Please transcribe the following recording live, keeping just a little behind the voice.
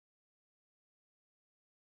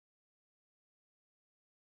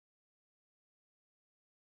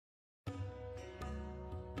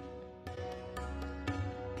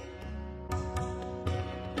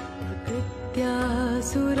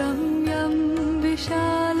सुरम्यं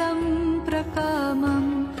विशालं प्रकामं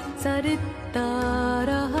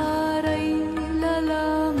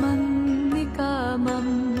सरित्तारहारैर्ललामन्निकामं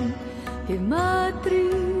हिमाद्रिललाटे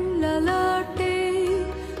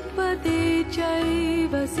पदे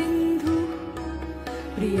चैव सिन्धु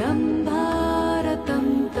प्रियं भारतं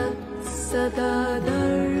तत् सदा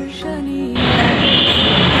दर्शनीयम्.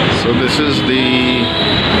 So this is the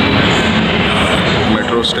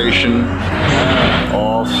metro station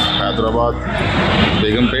of Hyderabad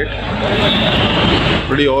Begumpet.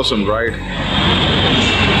 Pretty awesome, right?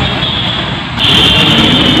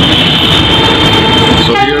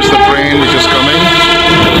 So here's the train which is coming.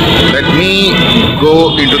 Let me go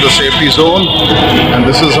into the safety zone, and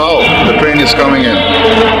this is how the train is coming in.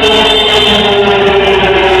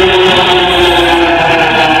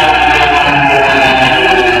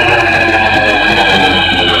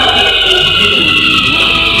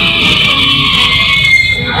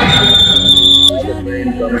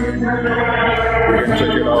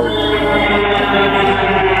 Check it out.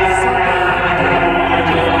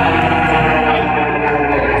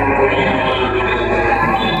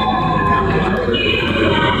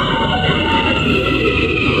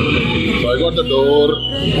 So I got the door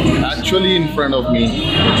actually in front of me.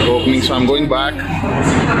 It's opening, so I'm going back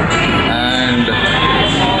and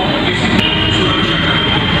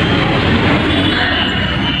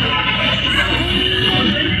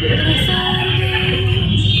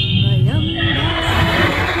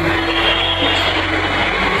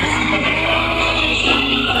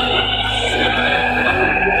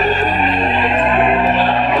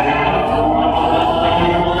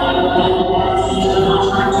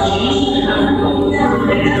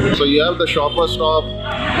so you have the shopper stop,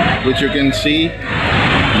 which you can see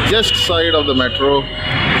just side of the metro.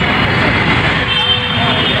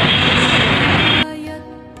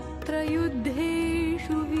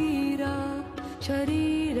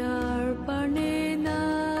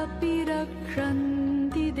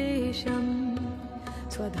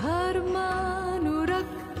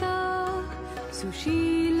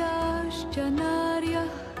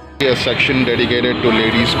 A section dedicated to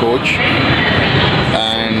ladies coach,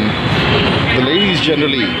 and the ladies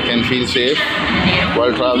generally can feel safe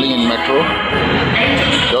while traveling in metro.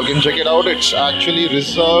 You can check it out. It's actually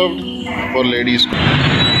reserved for ladies.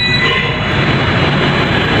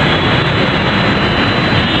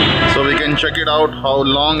 So we can check it out how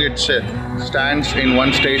long it stands in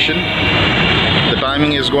one station. The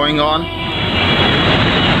timing is going on.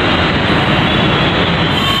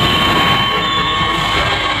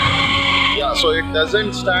 So it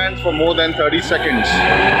doesn't stand for more than 30 seconds.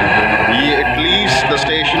 It leaves the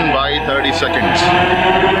station by 30 seconds.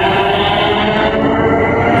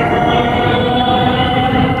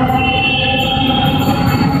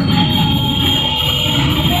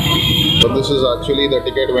 So this is actually the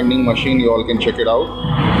ticket vending machine. You all can check it out.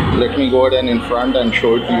 Let me go ahead and in front and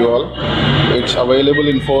show it to you all. It's available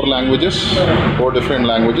in 4 languages, 4 different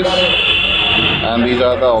languages. And these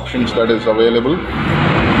are the options that is available.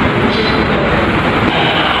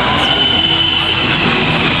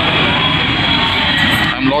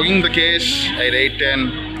 I'm logging the case at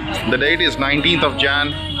 8:10. The date is 19th of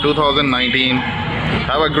Jan 2019.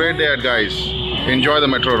 Have a great day, guys. Enjoy the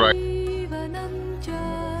metro ride.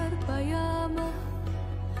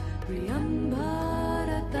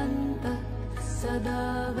 सदा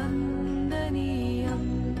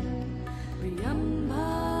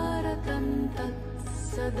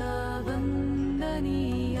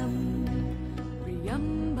वन्दनीयम्